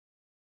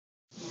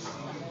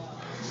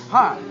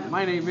Hi,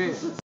 my name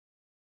is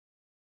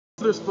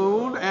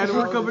Spoon, and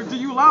we're coming to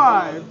you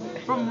live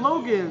from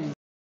Logan's.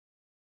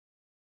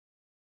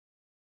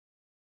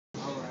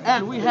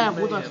 And we have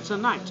with us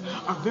tonight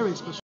our very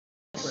special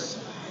guest,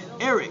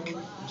 Eric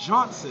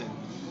Johnson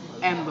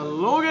and the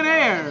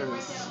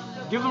Loganairs.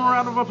 Give them a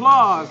round of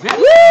applause. Yeah.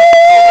 Woo!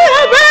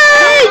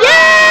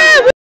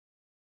 Yeah!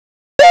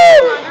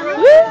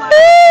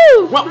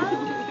 Woo! Well,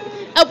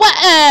 What?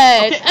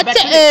 back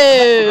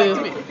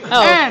to me.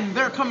 Oh. And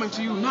they're coming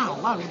to you now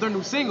live with their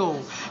new single,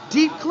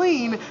 Deep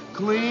Clean,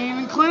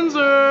 Clean Cleanser.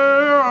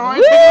 All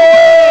right,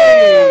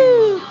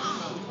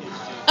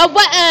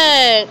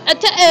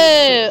 take it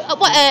away.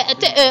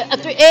 What?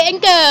 Three and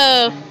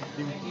go.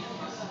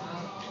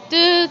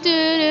 Do.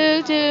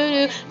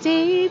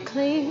 Deep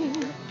clean,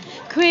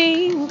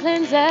 cream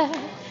cleanser.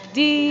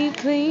 Deep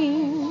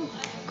clean,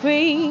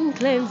 cream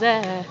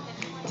cleanser.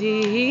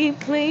 Deep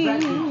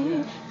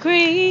clean,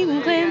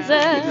 cream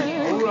cleanser.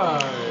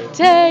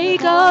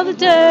 Take all the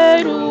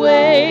dirt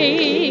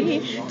away.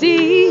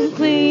 Deep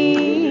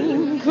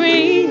clean,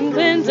 cream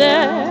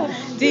cleanser.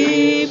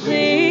 Deep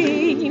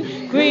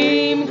clean,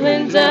 cream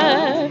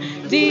cleanser.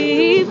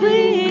 Deep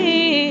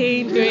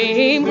clean,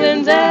 cream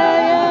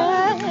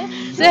cleanser.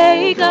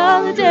 Take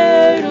all the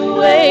dirt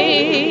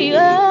away.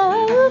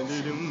 Oh.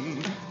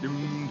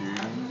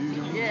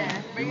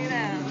 Yeah, bring it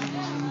out.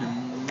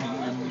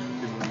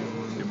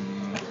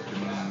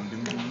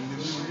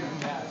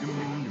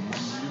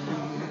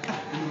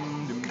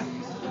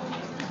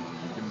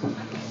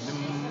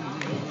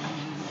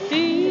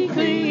 Deep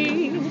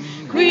clean,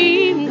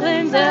 cream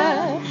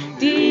cleanser.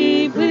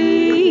 Deep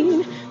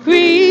clean,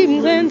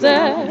 cream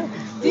cleanser.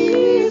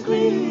 Deep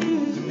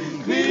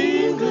clean,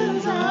 cream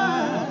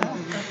cleanser.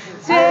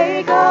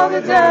 Take all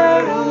the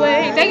dirt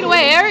away. Take it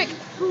away, Eric.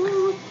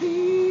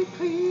 Deep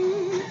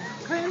Clean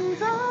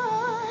Cleanser.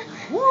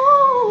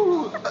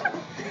 Woo!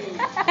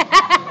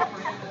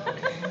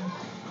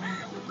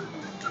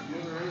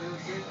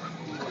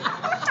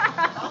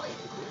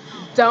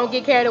 Don't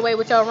get carried away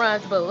with your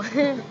runs, boo.